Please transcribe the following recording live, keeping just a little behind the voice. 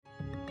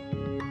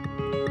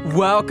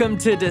Welcome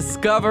to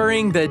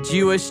Discovering the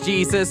Jewish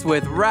Jesus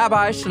with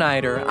Rabbi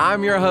Schneider.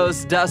 I'm your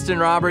host, Dustin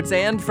Roberts,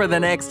 and for the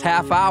next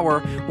half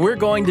hour, we're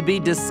going to be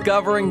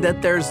discovering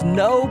that there's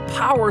no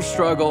power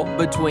struggle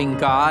between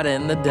God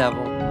and the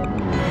devil.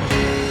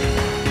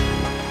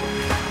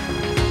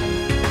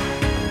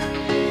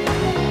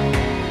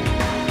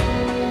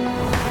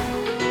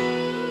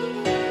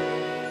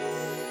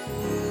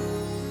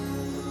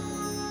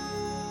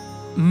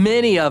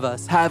 Many of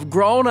us have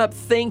grown up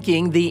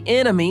thinking the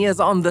enemy is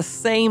on the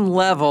same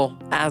level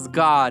as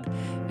God.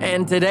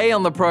 And today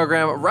on the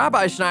program,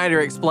 Rabbi Schneider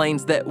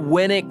explains that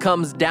when it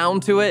comes down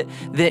to it,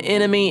 the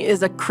enemy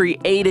is a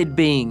created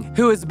being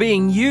who is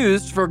being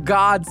used for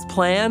God's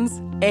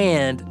plans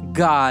and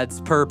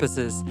God's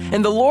purposes.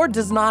 And the Lord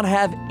does not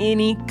have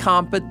any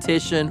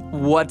competition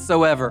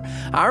whatsoever.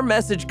 Our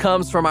message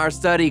comes from our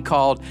study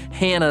called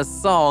Hannah's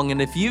Song.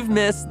 And if you've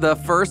missed the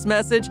first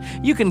message,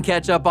 you can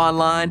catch up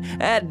online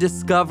at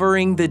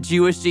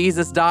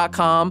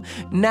discoveringthejewishjesus.com.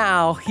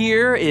 Now,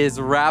 here is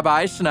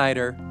Rabbi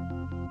Schneider.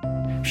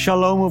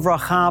 Shalom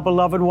uvracha,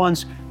 beloved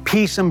ones,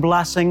 peace and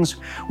blessings.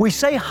 We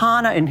say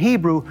Hannah in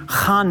Hebrew,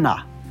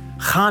 Chana.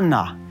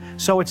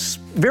 So it's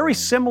very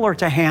similar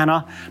to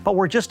Hannah, but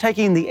we're just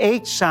taking the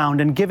H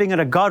sound and giving it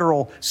a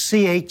guttural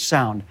CH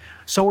sound.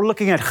 So we're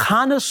looking at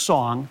Hannah's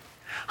song.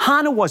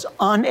 Hannah was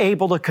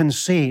unable to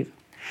conceive.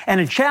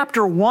 And in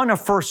chapter 1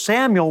 of 1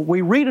 Samuel,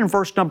 we read in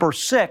verse number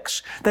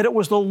 6 that it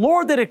was the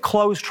Lord that had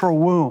closed her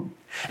womb.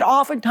 And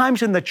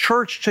oftentimes in the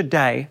church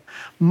today,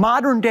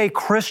 modern day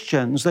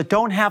Christians that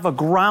don't have a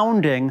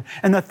grounding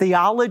in the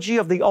theology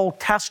of the Old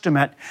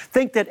Testament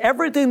think that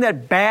everything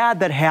that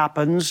bad that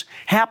happens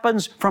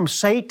from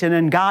Satan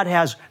and God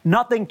has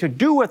nothing to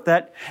do with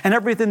it, and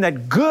everything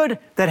that good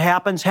that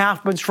happens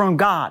from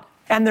God.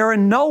 And they're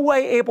in no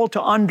way able to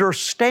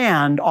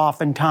understand,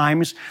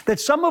 oftentimes, that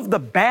some of the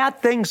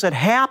bad things that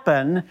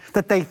happen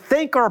that they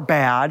think are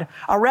bad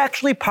are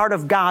actually part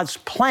of God's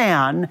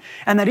plan,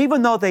 and that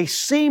even though they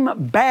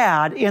seem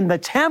bad in the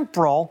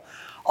temporal,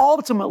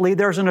 ultimately,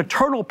 there's an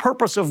eternal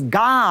purpose of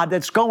God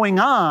that's going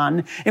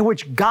on in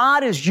which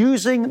God is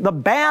using the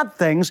bad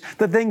things,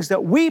 the things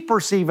that we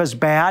perceive as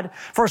bad,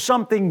 for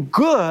something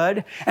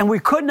good, and we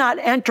could not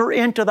enter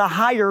into the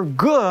higher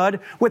good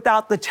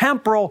without the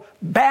temporal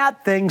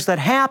bad things that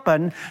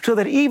happen, so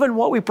that even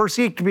what we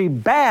perceive to be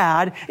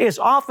bad is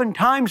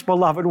oftentimes,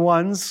 beloved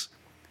ones,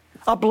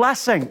 a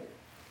blessing.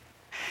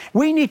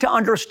 We need to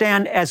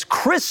understand as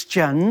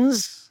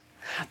Christians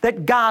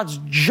that God's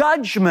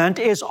judgment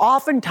is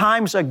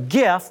oftentimes a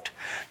gift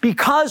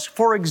because,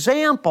 for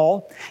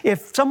example,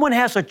 if someone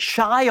has a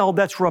child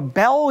that's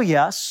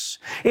rebellious,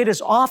 it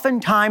is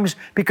oftentimes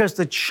because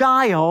the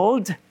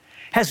child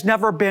has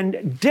never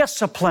been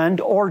disciplined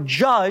or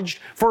judged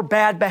for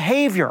bad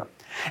behavior.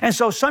 And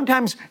so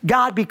sometimes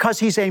God, because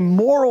He's a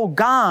moral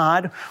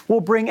God,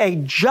 will bring a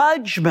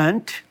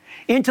judgment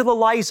into the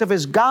lives of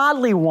His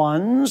godly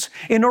ones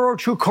in order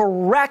to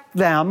correct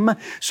them.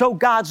 So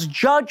God's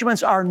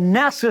judgments are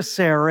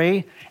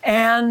necessary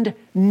and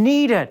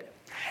needed.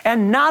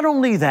 And not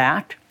only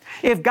that,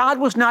 if God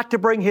was not to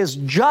bring His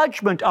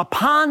judgment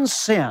upon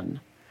sin,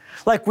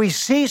 like we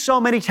see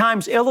so many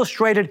times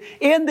illustrated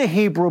in the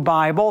Hebrew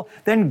Bible,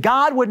 then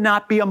God would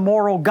not be a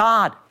moral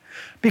God.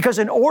 Because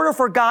in order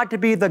for God to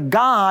be the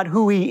God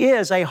who He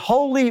is, a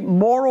holy,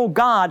 moral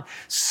God,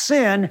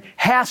 sin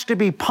has to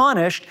be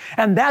punished.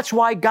 And that's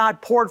why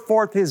God poured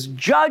forth His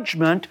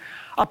judgment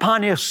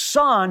upon His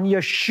Son,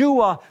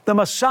 Yeshua, the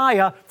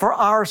Messiah, for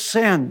our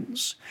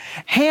sins.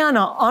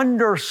 Hannah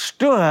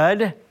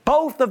understood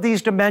both of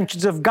these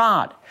dimensions of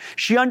God.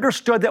 She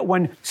understood that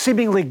when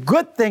seemingly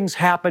good things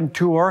happened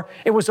to her,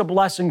 it was a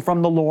blessing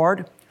from the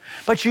Lord.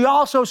 But she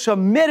also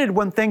submitted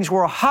when things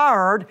were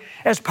hard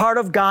as part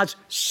of God's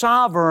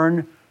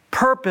sovereign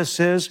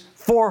purposes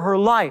for her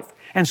life.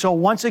 And so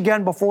once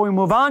again, before we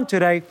move on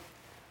today,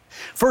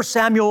 1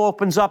 Samuel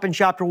opens up in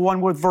chapter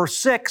 1 with verse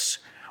 6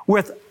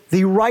 with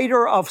the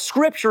writer of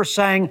Scripture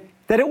saying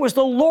that it was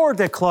the Lord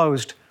that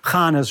closed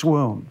Hannah's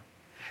womb.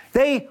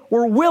 They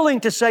were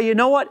willing to say, you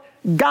know what?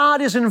 God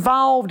is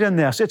involved in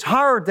this. It's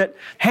hard that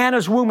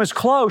Hannah's womb is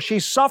closed.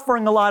 She's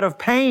suffering a lot of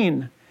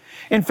pain.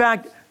 In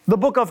fact, the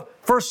book of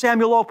 1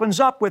 Samuel opens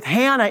up with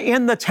Hannah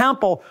in the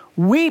temple,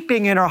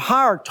 weeping in her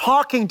heart,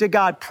 talking to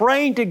God,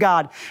 praying to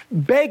God,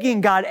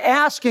 begging God,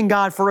 asking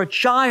God for a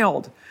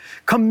child,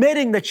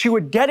 committing that she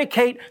would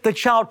dedicate the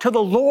child to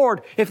the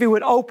Lord if He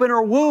would open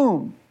her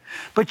womb.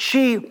 But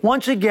she,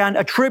 once again,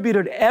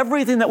 attributed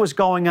everything that was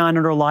going on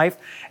in her life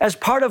as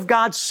part of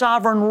God's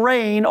sovereign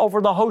reign over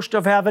the host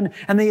of heaven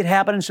and the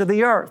inhabitants of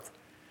the earth.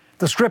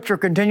 The Scripture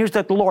continues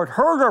that the Lord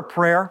heard her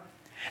prayer,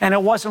 and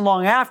it wasn't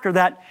long after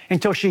that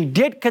until she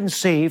did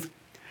conceive,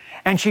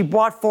 and she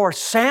brought forth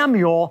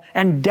Samuel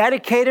and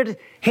dedicated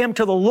him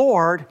to the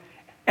Lord,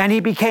 and he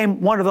became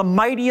one of the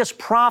mightiest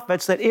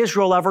prophets that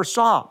Israel ever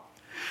saw.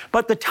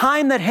 But the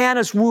time that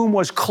Hannah's womb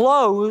was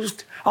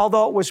closed,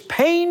 although it was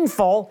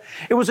painful,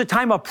 it was a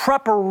time of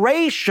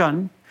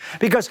preparation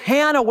Because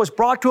Hannah was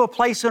brought to a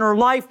place in her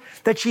life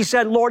that she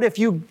said, Lord, if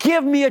you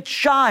give me a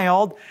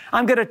child,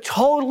 I'm going to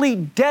totally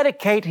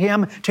dedicate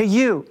him to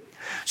you.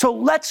 So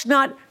let's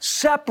not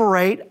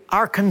separate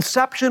our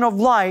conception of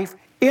life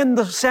in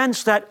the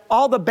sense that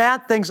all the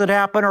bad things that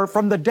happen are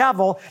from the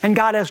devil and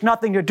God has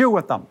nothing to do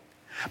with them.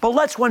 But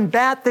let's, when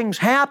bad things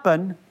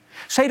happen,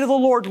 say to the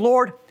Lord,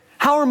 Lord,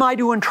 how am I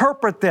to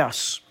interpret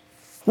this?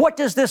 What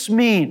does this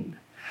mean?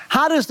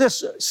 How does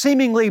this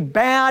seemingly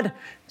bad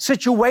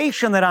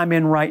situation that I'm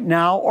in right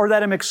now or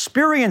that I'm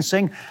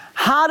experiencing,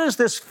 how does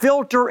this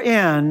filter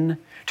in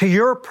to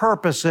your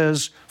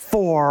purposes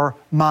for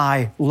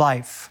my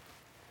life?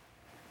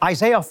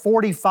 Isaiah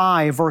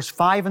 45, verse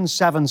 5 and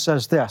 7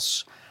 says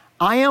this,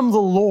 I am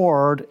the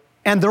Lord,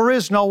 and there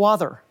is no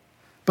other.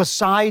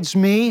 Besides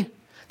me,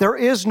 there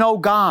is no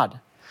God,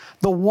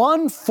 the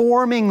one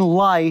forming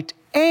light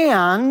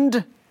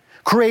and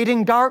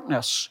creating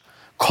darkness,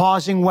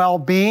 causing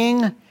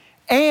well-being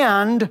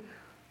and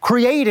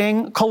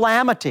creating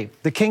calamity.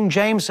 The King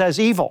James says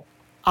evil.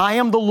 I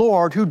am the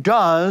Lord who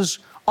does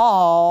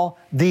all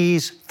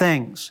these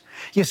things.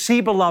 You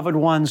see, beloved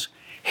ones,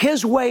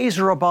 His ways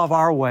are above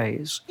our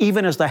ways,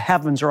 even as the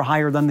heavens are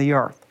higher than the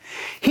earth.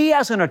 He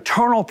has an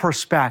eternal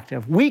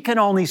perspective. We can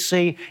only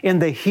see in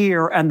the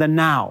here and the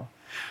now.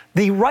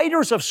 The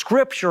writers of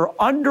Scripture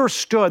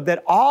understood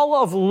that all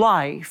of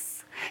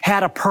life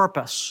had a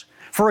purpose.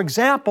 For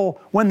example,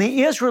 when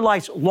the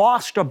Israelites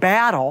lost a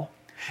battle,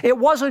 it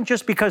wasn't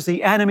just because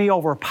the enemy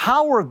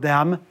overpowered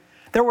them.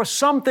 There was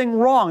something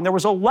wrong. There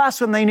was a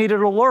lesson they needed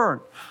to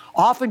learn.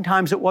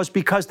 Oftentimes it was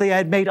because they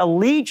had made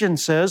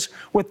allegiances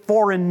with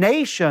foreign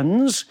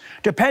nations,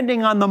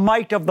 depending on the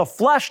might of the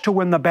flesh to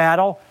win the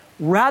battle,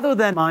 rather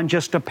than on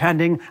just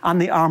depending on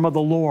the arm of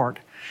the Lord.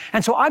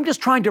 And so I'm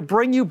just trying to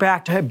bring you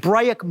back to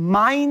Hebraic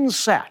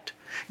mindset.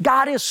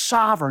 God is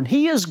sovereign.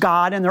 He is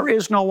God and there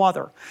is no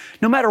other.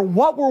 No matter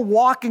what we're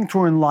walking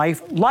through in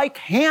life, like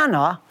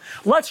Hannah,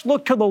 let's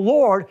look to the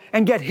Lord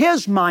and get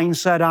His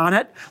mindset on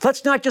it.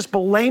 Let's not just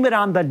blame it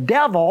on the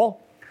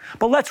devil,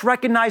 but let's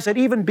recognize that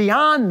even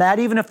beyond that,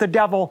 even if the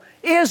devil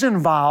is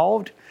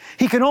involved,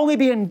 he can only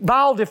be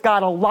involved if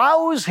God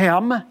allows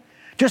him.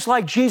 Just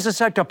like Jesus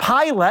said to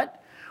Pilate,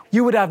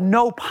 you would have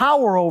no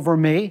power over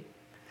me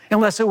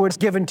unless it was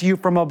given to you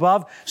from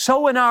above.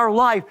 So in our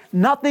life,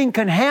 nothing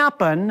can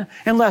happen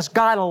unless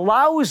God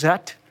allows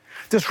it.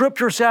 The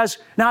Scripture says,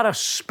 not a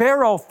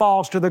sparrow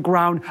falls to the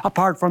ground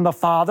apart from the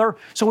Father.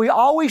 So we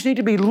always need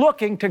to be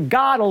looking to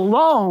God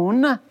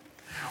alone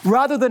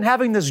rather than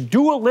having this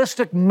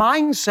dualistic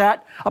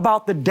mindset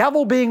about the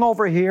devil being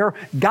over here,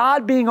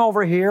 God being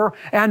over here,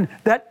 and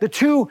that the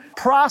two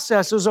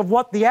processes of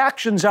what the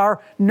actions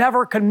are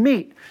never can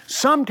meet.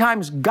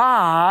 Sometimes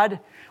God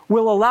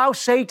will allow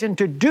Satan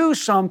to do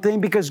something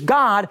because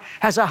God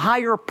has a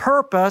higher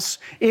purpose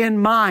in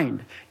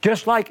mind.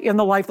 Just like in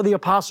the life of the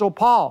Apostle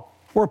Paul,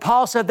 where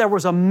Paul said there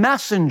was a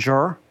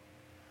messenger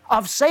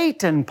of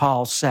Satan,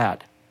 Paul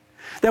said,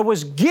 that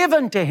was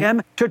given to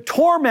him to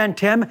torment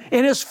him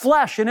in his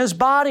flesh, in his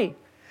body.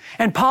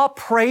 And Paul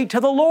prayed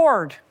to the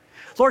Lord,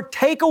 Lord,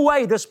 take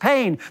away this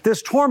pain,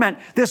 this torment,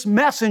 this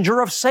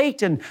messenger of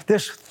Satan,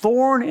 this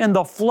thorn in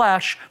the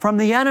flesh from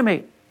the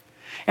enemy.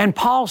 And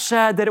Paul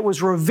said that it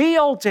was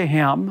revealed to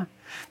him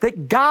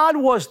that God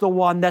was the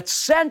one that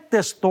sent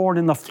this thorn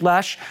in the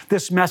flesh,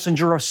 this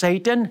messenger of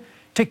Satan,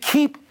 to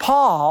keep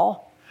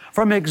Paul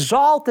from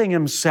exalting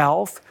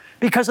himself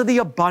because of the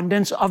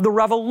abundance of the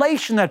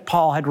revelation that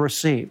Paul had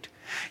received.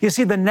 You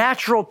see, the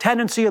natural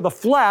tendency of the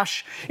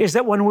flesh is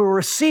that when we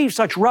receive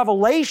such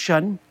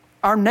revelation,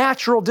 our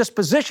natural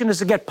disposition is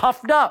to get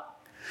puffed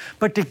up.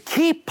 But to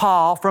keep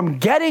Paul from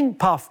getting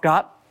puffed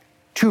up,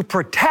 to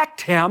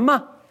protect him,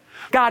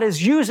 God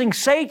is using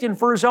Satan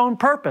for His own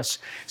purpose.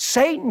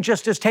 Satan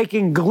just is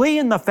taking glee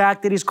in the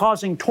fact that he's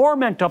causing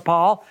torment to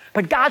Paul,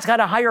 but God's got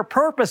a higher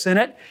purpose in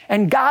it,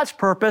 and God's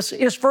purpose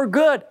is for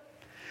good.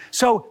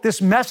 So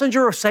this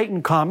messenger of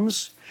Satan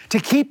comes to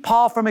keep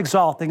Paul from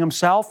exalting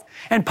himself,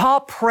 and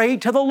Paul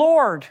prayed to the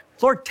Lord,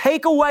 Lord,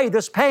 take away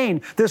this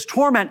pain, this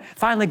torment.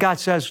 Finally, God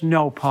says,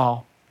 no,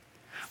 Paul.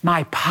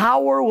 My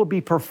power will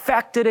be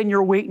perfected in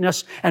your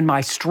weakness, and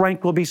my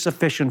strength will be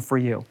sufficient for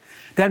you.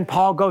 Then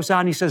Paul goes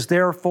on, he says,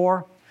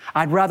 therefore,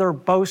 I'd rather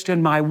boast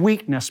in my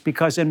weakness,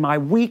 because in my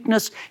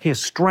weakness,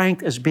 His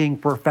strength is being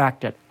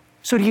perfected.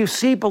 So do you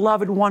see,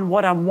 beloved one,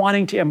 what I'm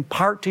wanting to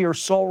impart to your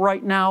soul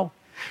right now?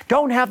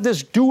 Don't have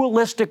this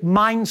dualistic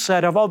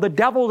mindset of, oh, the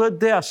devil did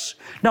this.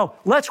 No,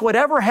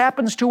 whatever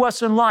happens to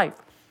us in life.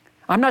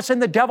 I'm not saying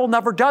the devil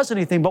never does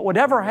anything, but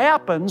whatever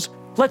happens,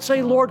 let's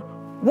say, Lord,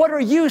 what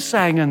are you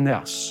saying in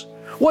this?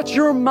 What's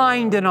your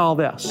mind in all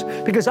this?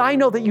 Because I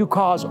know that you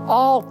cause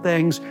all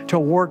things to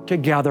work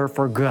together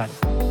for good.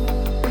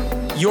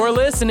 You're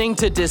listening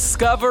to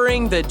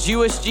Discovering the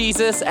Jewish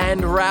Jesus,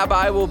 and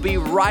Rabbi will be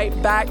right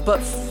back.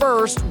 But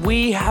first,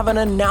 we have an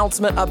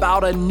announcement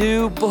about a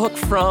new book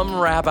from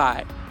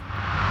Rabbi.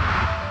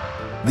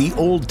 The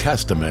Old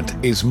Testament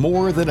is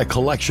more than a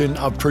collection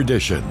of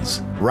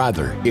traditions.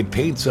 Rather, it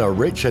paints a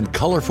rich and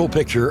colorful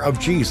picture of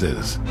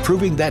Jesus,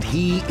 proving that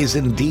he is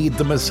indeed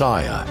the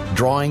Messiah,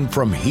 drawing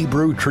from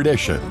Hebrew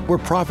tradition, where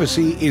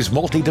prophecy is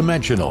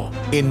multidimensional.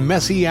 In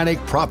Messianic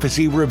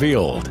Prophecy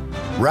Revealed,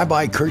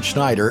 Rabbi Kurt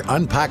Schneider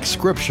unpacks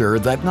Scripture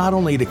that not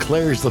only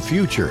declares the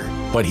future,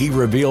 but he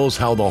reveals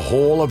how the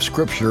whole of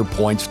Scripture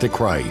points to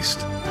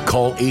Christ.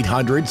 Call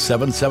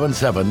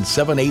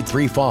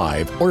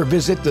 800-777-7835 or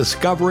visit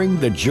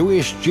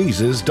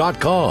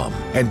discoveringthejewishjesus.com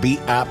and be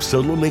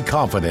absolutely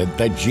confident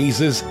that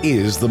Jesus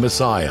is the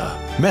Messiah.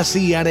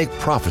 Messianic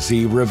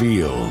Prophecy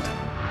Revealed.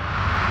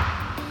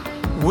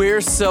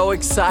 We're so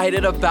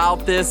excited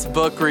about this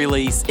book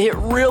release. It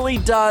really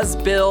does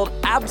build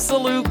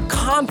absolute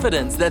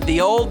confidence that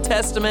the Old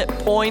Testament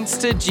points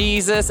to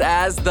Jesus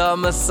as the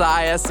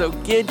Messiah. So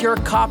get your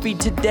copy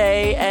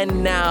today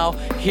and now.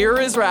 Here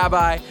is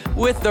Rabbi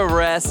with the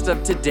rest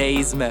of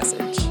today's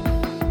message.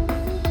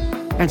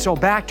 And so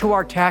back to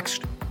our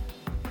text,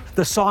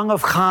 the Song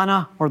of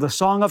Hannah, or the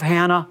Song of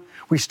Hannah.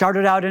 We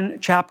started out in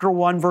chapter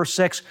 1, verse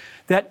 6,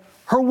 that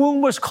her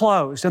womb was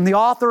closed, and the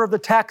author of the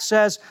text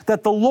says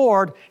that the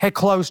Lord had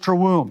closed her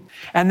womb.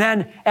 And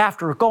then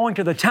after going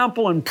to the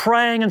temple and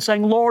praying and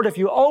saying, Lord, if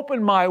you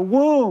open my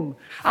womb,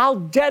 I'll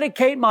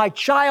dedicate my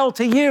child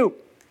to you.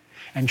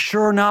 And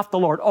sure enough, the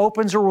Lord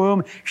opens her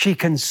womb. She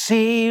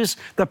conceives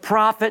the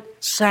prophet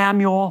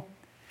Samuel.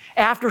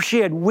 After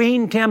she had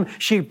weaned him,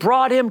 she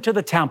brought him to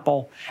the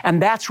temple.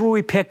 And that's where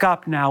we pick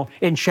up now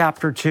in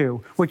chapter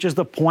 2, which is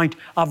the point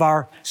of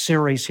our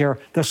series here,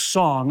 the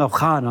Song of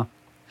Hannah.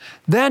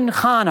 Then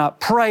Hannah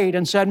prayed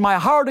and said, my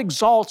heart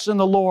exalts in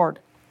the Lord.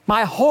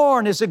 My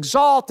horn is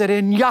exalted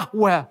in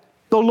Yahweh,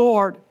 the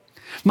Lord.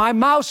 My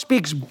mouth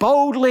speaks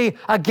boldly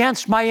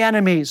against my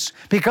enemies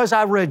because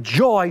I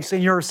rejoice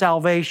in your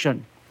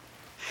salvation.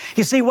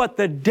 You see, what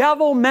the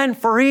devil meant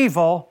for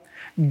evil,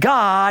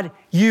 God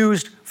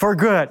used for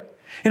good.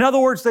 In other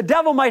words, the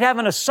devil might have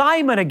an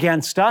assignment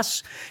against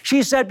us.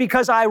 She said,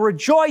 because I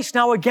rejoice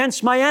now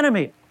against my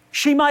enemy.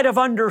 She might have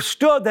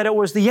understood that it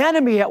was the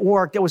enemy at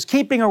work that was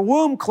keeping her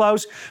womb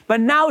closed, but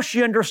now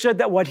she understood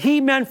that what he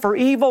meant for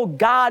evil,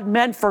 God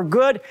meant for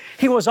good.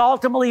 He was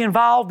ultimately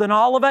involved in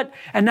all of it,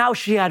 and now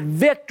she had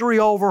victory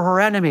over her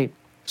enemy.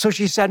 So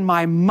she said,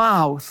 my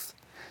mouth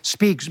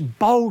speaks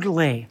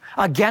boldly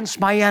against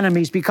my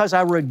enemies because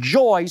I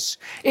rejoice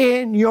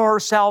in your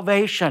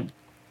salvation.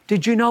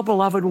 Did you know,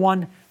 beloved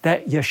one,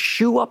 that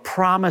Yeshua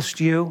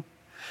promised you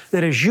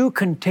that as you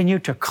continue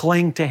to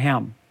cling to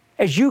him,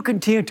 as you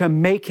continue to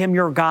make him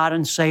your God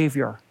and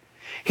Savior,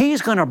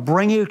 he's going to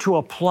bring you to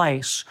a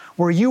place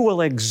where you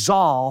will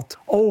exalt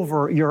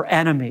over your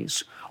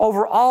enemies,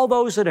 over all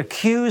those that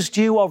accused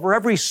you, over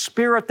every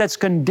spirit that's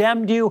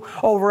condemned you,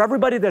 over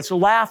everybody that's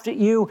laughed at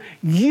you.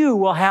 You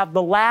will have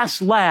the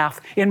last laugh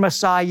in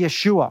Messiah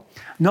Yeshua.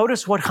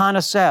 Notice what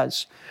Hannah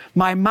says.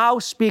 My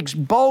mouth speaks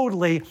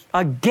boldly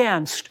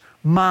against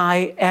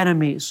my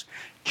enemies.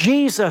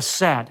 Jesus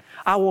said,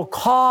 I will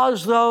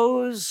cause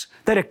those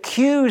that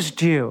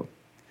accused you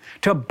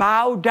to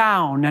bow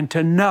down and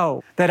to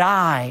know that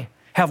I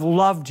have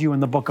loved you in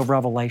the book of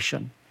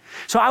Revelation.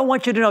 So I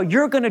want you to know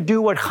you're going to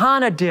do what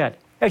Hannah did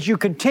as you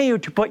continue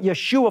to put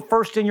Yeshua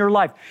first in your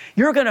life.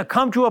 You're going to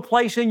come to a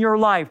place in your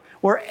life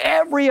where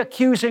every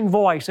accusing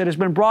voice that has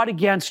been brought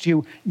against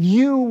you,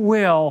 you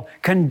will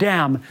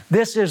condemn.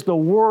 This is the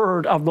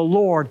word of the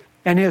Lord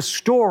and his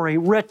story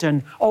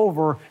written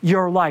over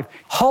your life.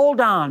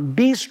 Hold on,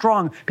 be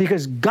strong,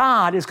 because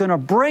God is going to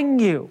bring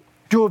you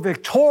to a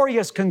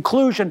victorious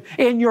conclusion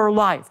in your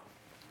life.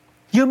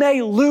 You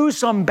may lose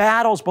some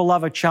battles,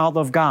 beloved child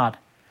of God,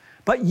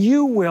 but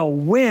you will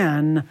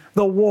win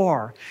the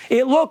war.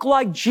 It looked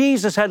like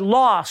Jesus had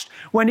lost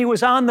when he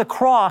was on the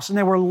cross and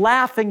they were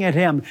laughing at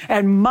him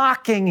and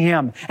mocking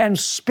him and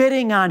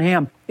spitting on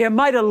him. It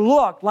might have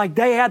looked like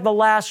they had the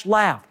last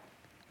laugh,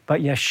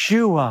 but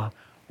Yeshua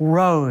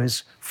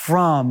rose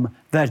from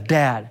the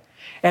dead.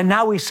 And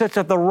now he sits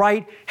at the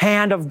right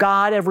hand of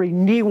God. Every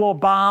knee will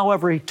bow,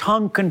 every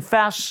tongue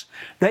confess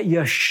that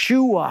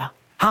Yeshua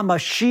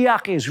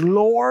HaMashiach is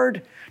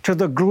Lord, to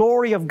the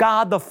glory of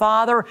God the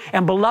Father.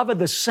 And beloved,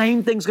 the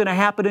same thing's going to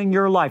happen in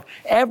your life.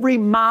 Every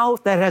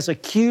mouth that has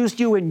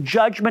accused you in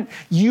judgment,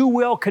 you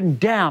will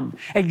condemn,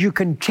 and you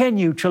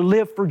continue to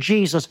live for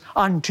Jesus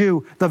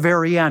unto the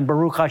very end.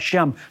 Baruch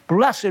Hashem.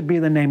 Blessed be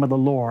the name of the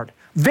Lord.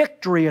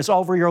 Victory is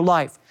over your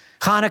life.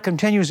 Hannah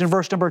continues in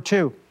verse number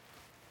 2.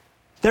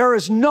 There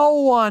is no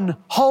one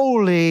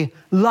holy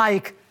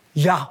like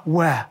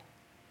Yahweh.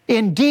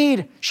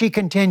 Indeed, she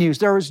continues,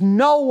 there is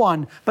no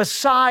one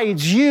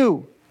besides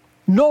you,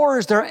 nor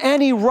is there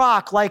any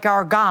rock like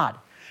our God.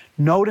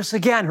 Notice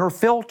again her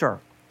filter.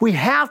 We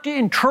have to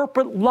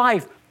interpret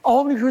life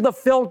only through the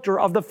filter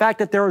of the fact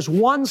that there is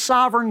one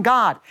sovereign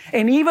God.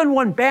 And even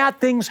when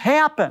bad things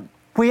happen,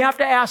 We have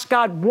to ask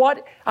God,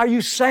 what are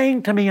you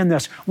saying to me in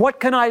this? What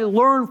can I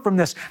learn from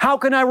this? How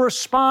can I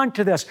respond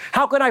to this?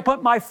 How can I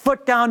put my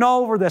foot down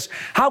over this?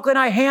 How can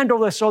I handle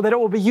this so that it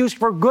will be used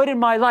for good in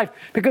my life?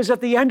 Because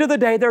at the end of the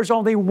day, there's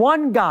only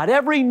one God.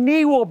 Every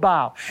knee will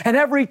bow and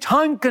every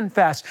tongue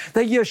confess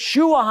that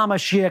Yeshua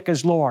HaMashiach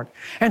is Lord.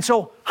 And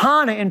so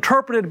Hannah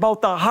interpreted both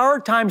the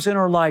hard times in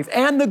her life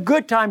and the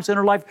good times in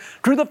her life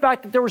through the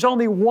fact that there was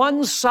only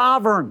one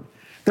sovereign.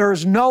 There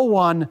is no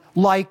one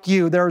like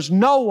you. There is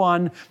no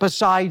one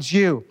besides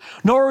you.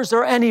 Nor is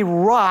there any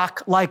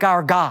rock like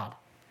our God.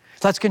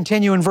 Let's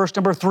continue in verse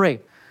number 3.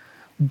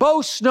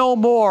 Boast no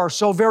more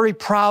so very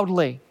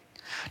proudly.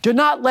 Do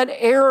not let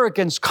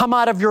arrogance come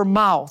out of your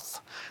mouth.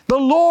 The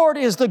Lord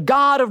is the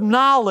God of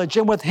knowledge,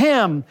 and with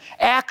Him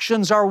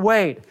actions are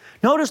weighed.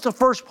 Notice the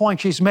first point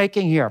she's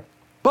making here.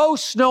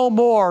 Boast no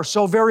more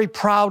so very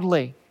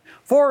proudly.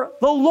 For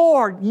the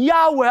Lord,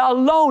 Yahweh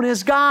alone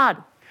is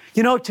God.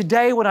 You know,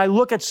 today when I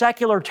look at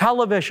secular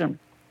television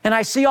and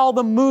I see all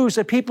the moves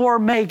that people are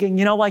making,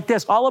 you know, like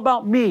this, all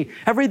about me.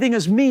 Everything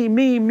is me,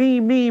 me, me,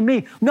 me,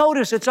 me.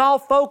 Notice it's all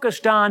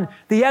focused on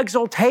the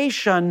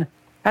exaltation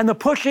and the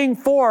pushing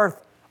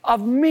forth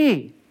of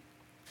me.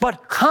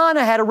 But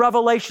Hannah had a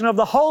revelation of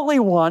the Holy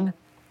One,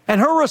 and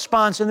her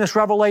response in this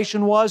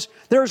revelation was,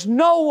 there's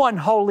no one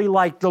holy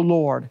like the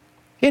Lord.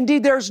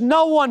 Indeed, there's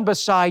no one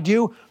beside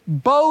you.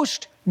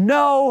 Boast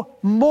no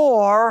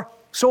more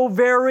so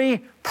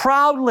very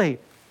proudly.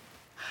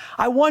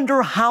 I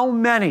wonder how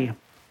many,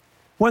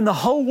 when the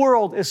whole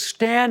world is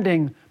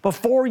standing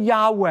before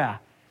Yahweh,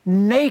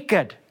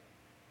 naked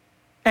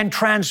and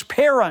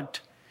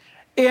transparent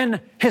in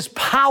His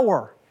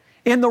power,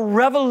 in the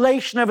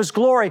revelation of His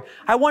glory,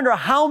 I wonder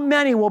how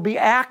many will be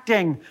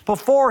acting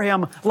before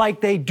Him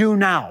like they do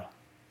now.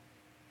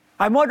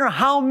 I wonder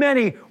how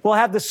many will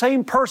have the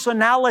same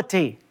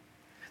personality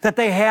that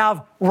they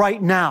have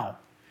right now.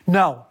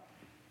 No.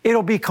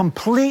 It'll be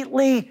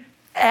completely,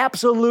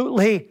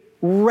 absolutely,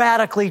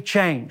 radically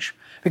changed.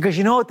 Because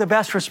you know what the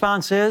best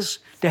response is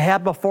to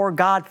have before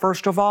God,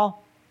 first of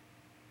all?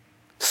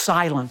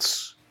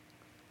 Silence.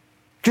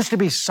 Just to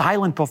be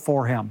silent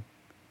before Him.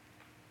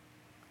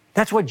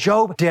 That's what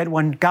Job did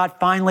when God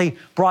finally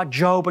brought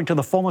Job into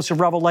the fullness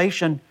of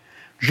revelation.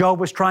 Job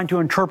was trying to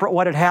interpret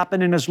what had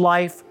happened in his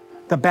life,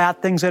 the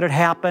bad things that had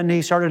happened.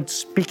 He started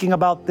speaking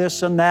about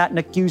this and that and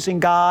accusing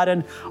God,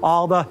 and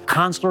all the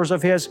counselors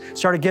of his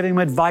started giving him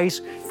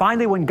advice.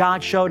 Finally, when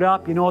God showed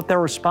up, you know what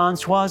their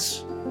response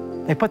was?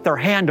 They put their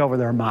hand over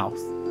their mouth.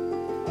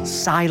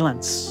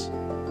 Silence.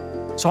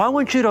 So I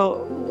want you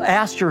to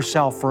ask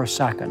yourself for a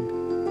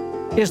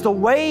second, is the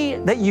way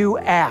that you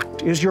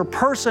act, is your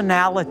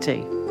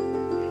personality,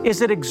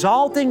 is it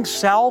exalting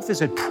self?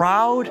 Is it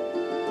proud?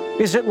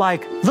 Is it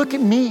like, look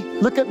at me,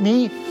 look at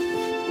me,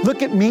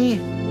 look at me?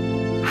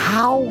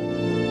 How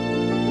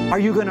are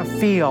you going to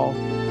feel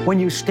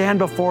when you stand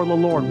before the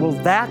Lord? Will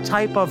that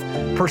type of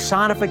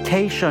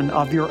personification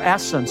of your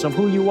essence, of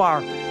who you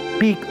are,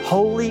 be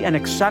holy and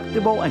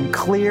acceptable and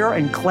clear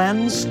and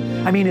cleansed?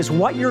 I mean, is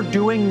what you're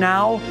doing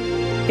now,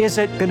 is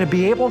it going to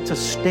be able to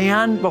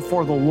stand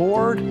before the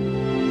Lord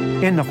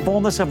in the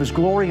fullness of His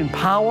glory and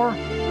power?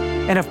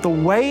 And if the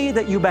way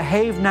that you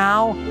behave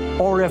now,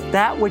 or if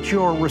that which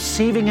you're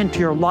receiving into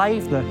your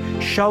life,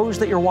 the shows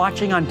that you're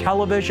watching on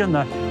television,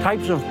 the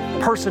types of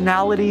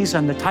personalities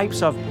and the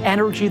types of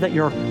energy that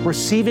you're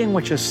receiving,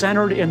 which is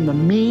centered in the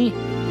me,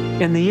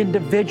 in the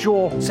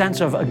individual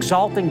sense of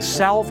exalting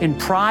self in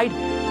pride,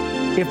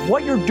 if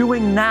what you're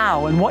doing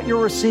now and what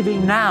you're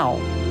receiving now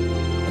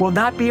will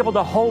not be able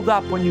to hold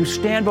up when you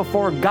stand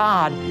before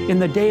God in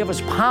the day of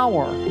His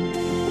power,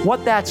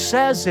 what that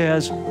says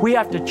is we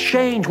have to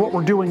change what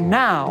we're doing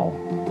now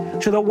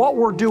so that what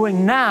we're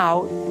doing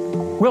now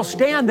will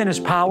stand in His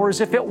power as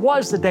if it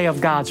was the day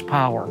of God's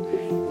power.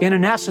 And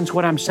in essence,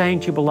 what I'm saying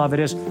to you, beloved,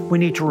 is we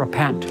need to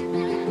repent.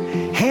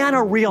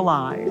 Hannah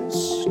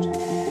realized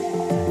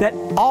that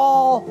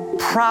all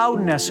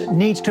proudness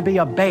needs to be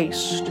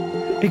abased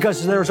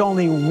because there's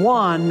only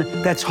one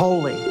that's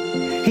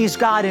holy. He's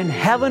God in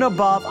heaven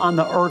above, on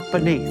the earth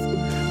beneath.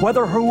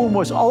 Whether her womb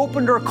was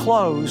opened or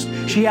closed,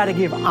 she had to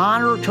give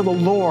honor to the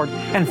Lord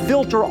and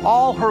filter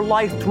all her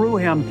life through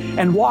Him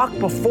and walk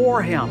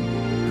before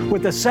Him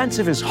with a sense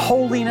of His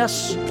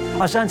holiness,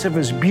 a sense of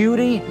His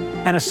beauty,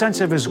 and a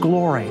sense of His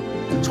glory.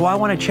 So I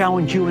want to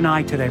challenge you and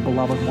I today,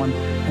 beloved one.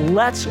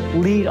 Let's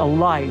lead a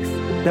life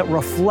that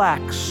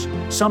reflects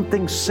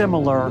something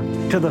similar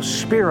to the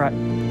spirit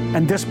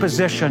and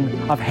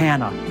disposition of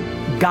Hannah.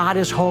 God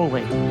is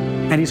holy,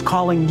 and He's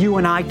calling you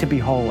and I to be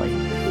holy.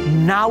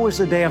 Now is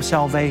the day of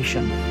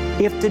salvation.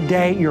 If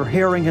today you're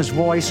hearing His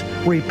voice,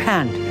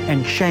 repent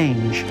and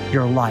change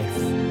your life.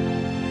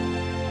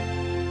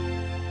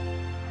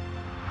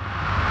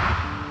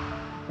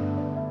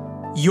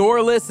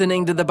 You're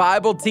listening to the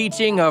Bible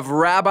teaching of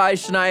Rabbi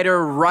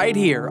Schneider right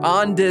here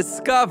on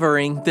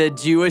Discovering the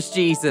Jewish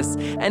Jesus.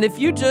 And if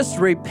you just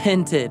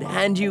repented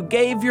and you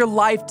gave your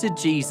life to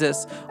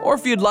Jesus, or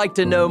if you'd like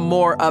to know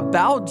more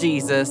about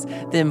Jesus,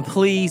 then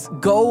please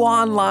go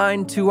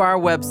online to our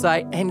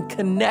website and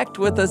connect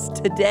with us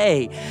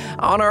today.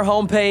 On our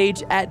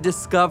homepage at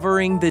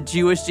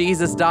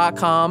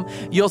discoveringthejewishjesus.com,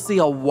 you'll see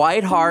a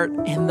white heart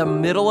in the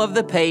middle of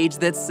the page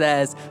that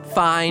says,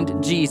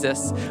 Find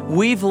Jesus.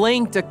 We've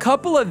linked a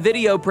couple of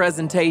video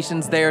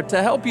presentations there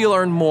to help you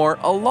learn more,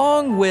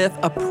 along with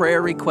a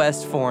prayer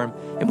request form.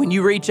 And when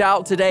you reach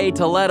out today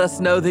to let us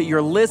know that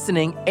you're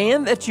listening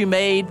and that you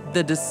made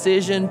the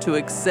decision to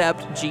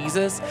accept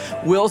Jesus,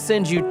 we'll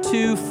send you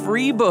 2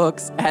 free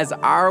books as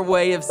our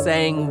way of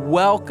saying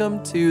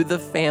welcome to the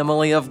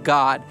family of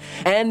God.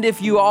 And if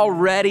you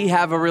already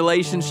have a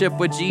relationship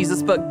with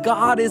Jesus, but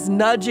God is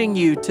nudging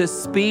you to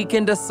speak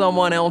into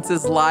someone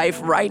else's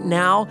life right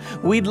now,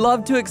 we'd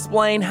love to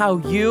explain how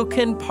you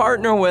can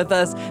partner with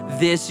us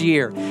this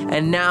year.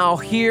 And now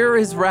here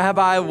is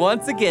Rabbi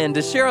once again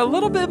to share a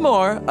little bit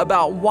more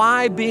about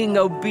why being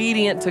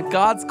obedient to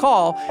God's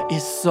call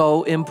is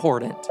so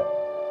important.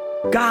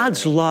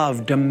 God's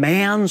love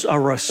demands a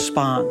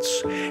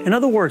response. In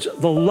other words,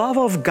 the love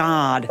of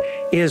God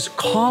is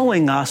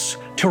calling us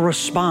to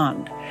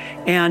respond.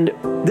 And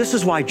this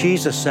is why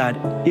Jesus said,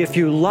 if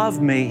you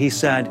love me, he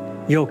said,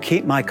 you'll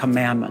keep my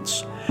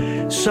commandments.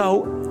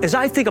 So as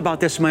I think about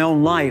this in my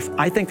own life,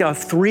 I think there are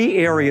 3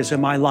 areas in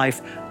my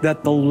life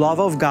that the love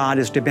of God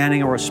is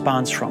demanding a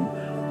response from.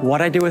 What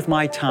I do with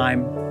my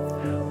time,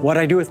 what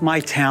I do with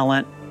my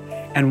talent,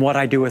 and what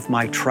I do with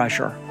my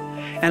treasure.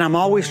 And I'm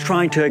always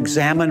trying to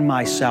examine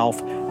myself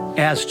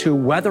as to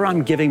whether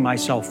I'm giving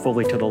myself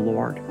fully to the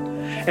Lord.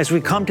 As we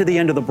come to the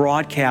end of the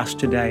broadcast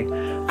today,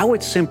 I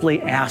would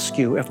simply ask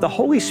you, if the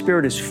Holy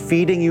Spirit is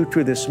feeding you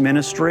through this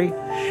ministry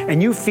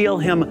and you feel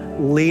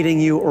Him leading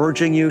you,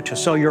 urging you to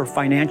sow your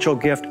financial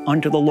gift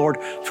unto the Lord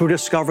through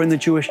Discovering the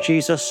Jewish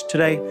Jesus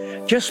today,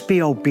 just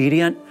be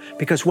obedient,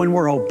 because when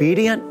we're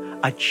obedient,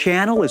 a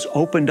channel is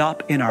opened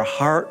up in our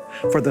heart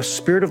for the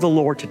Spirit of the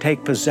Lord to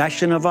take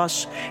possession of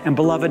us. And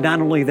beloved,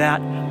 not only that,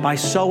 by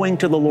sowing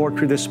to the Lord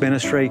through this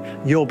ministry,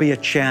 you'll be a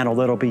channel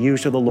that'll be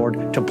used of the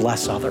Lord to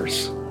bless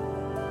others.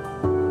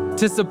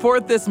 To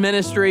support this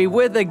ministry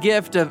with a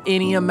gift of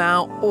any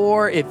amount,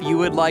 or if you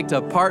would like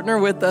to partner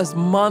with us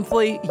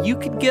monthly, you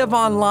could give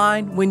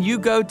online when you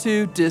go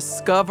to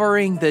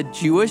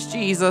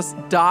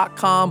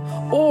discoveringthejewishjesus.com,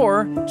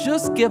 or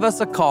just give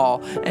us a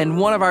call, and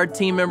one of our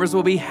team members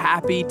will be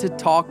happy to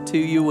talk to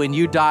you when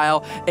you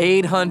dial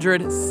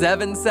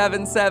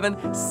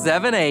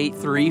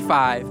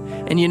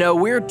 800-777-7835. And you know,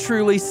 we're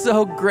truly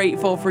so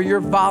grateful for your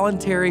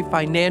voluntary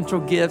financial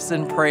gifts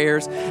and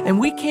prayers, and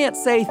we can't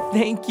say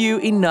thank you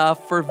enough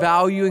for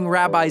valuing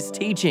Rabbi's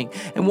teaching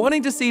and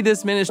wanting to see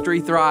this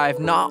ministry thrive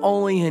not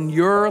only in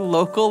your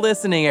local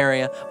listening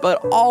area,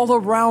 but all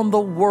around the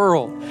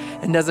world.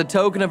 And as a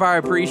token of our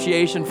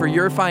appreciation for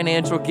your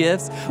financial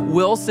gifts,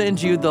 we'll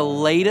send you the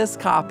latest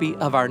copy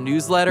of our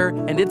newsletter,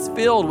 and it's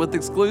filled with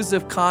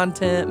exclusive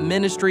content,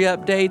 ministry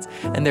updates,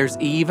 and there's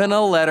even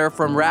a letter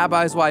from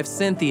Rabbi's wife,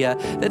 Cynthia,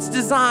 that's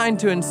designed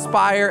to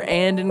inspire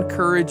and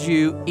encourage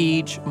you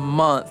each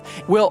month.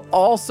 We'll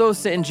also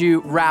send you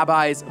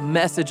Rabbi's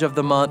Message of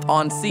the Month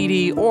on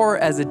CD or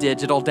as a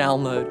digital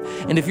download.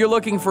 And if you're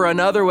looking for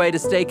another way to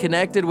stay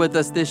connected with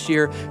us this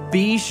year,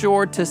 be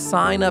sure to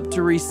sign up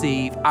to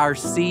receive our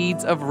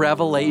Seeds of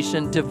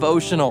Revelation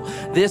devotional.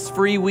 This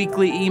free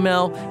weekly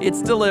email,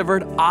 it's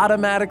delivered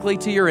automatically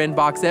to your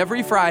inbox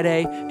every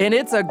Friday, and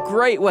it's a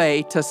great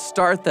way to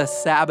start the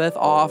Sabbath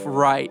off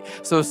right.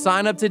 So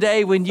sign up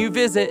today when you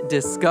visit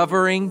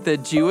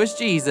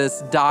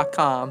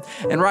discoveringthejewishjesus.com.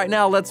 And right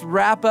now, let's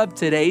wrap up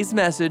today's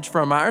message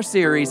from our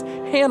series,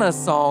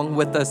 Hannah's Song,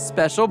 with a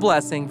special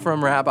blessing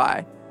from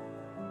Rabbi.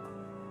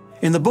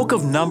 In the book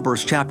of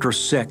Numbers, chapter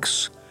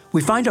 6,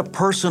 we find a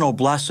personal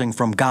blessing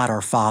from God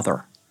our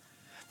Father.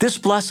 This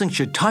blessing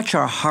should touch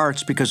our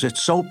hearts because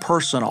it's so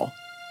personal.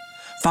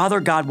 Father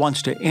God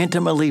wants to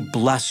intimately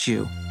bless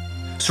you.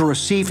 So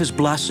receive His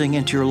blessing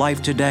into your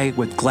life today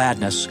with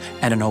gladness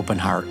and an open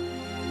heart.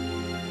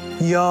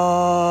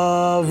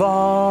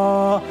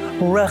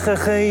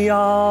 Yavarechecha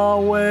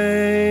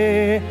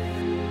Yahweh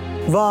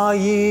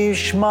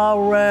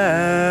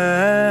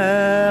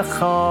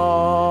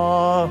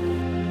vayishmarecha.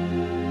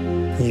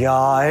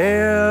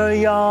 Ya'er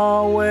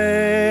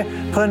Yahweh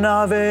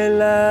panav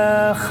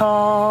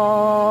elecha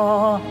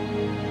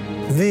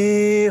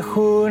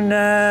vichunecha.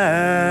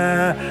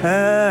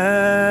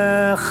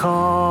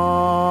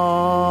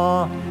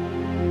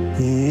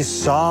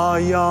 Yisa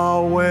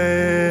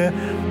Yahweh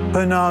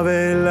panav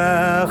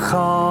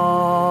elecha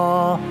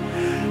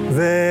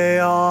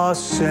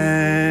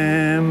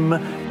ve'asem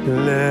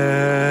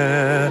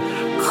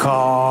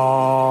lecha.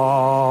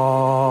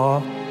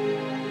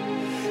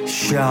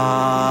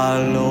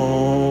 Shalom.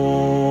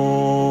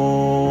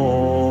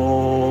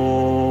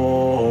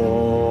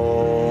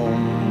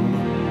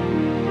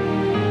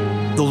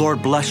 The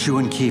Lord bless you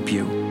and keep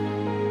you.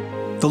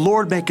 The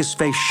Lord make his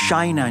face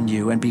shine on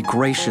you and be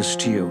gracious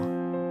to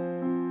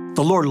you.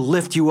 The Lord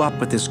lift you up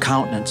with his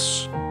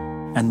countenance,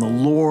 and the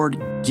Lord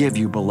give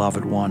you,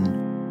 beloved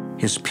one,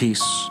 his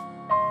peace.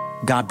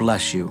 God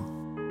bless you,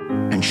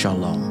 and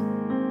shalom.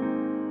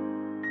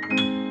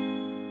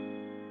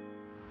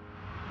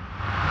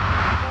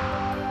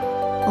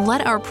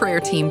 Let our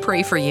prayer team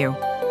pray for you.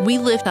 We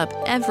lift up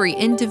every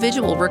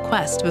individual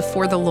request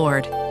before the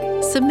Lord.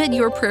 Submit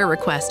your prayer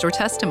request or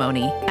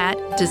testimony at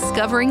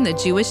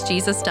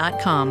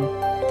discoveringthejewishjesus.com.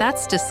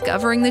 That's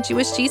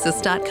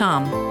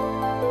discoveringthejewishjesus.com.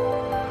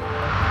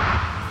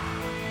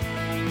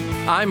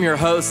 I'm your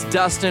host,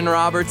 Dustin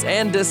Roberts,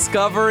 and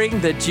Discovering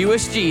the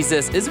Jewish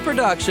Jesus is a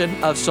production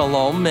of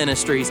Shalom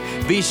Ministries.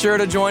 Be sure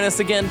to join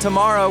us again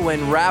tomorrow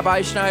when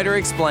Rabbi Schneider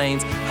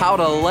explains how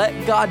to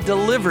let God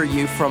deliver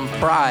you from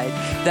pride.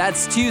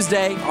 That's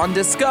Tuesday on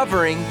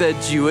Discovering the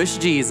Jewish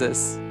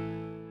Jesus.